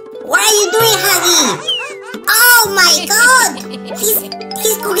 What are you doing, Huggy? Oh my god.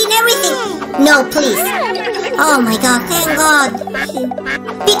 He's cooking everything. No, please. Oh my god, thank god.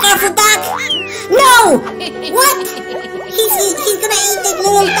 Be careful, duck. No. What? He's gonna eat that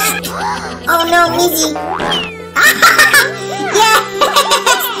little duck. Oh no, Mizzy. Yeah.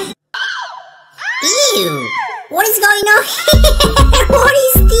 Ew. What is going on here? What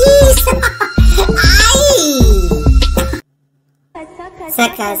is this?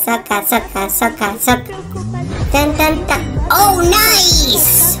 Suck. Dun. Oh,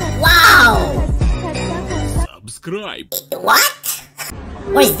 nice! Wow! Subscribe. What?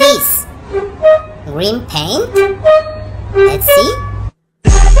 What is this? Green paint? Let's see.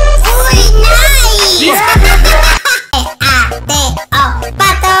 Oh, nice!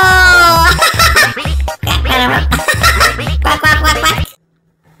 Pato! Quack.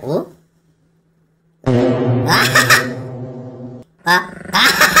 Oh?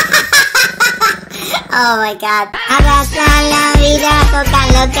 Oh my god. Arrastra la vida, toca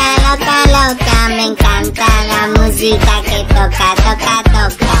loca. Me encanta la música que toca.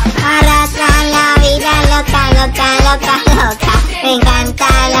 Arrastra la vida, loca. Me encanta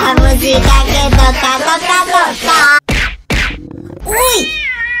la música que toca. Uy!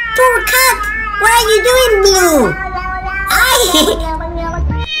 Poor cat! What are you doing, Blue?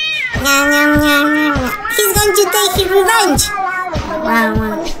 He's going to take his revenge.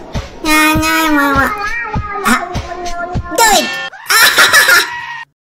 Wow.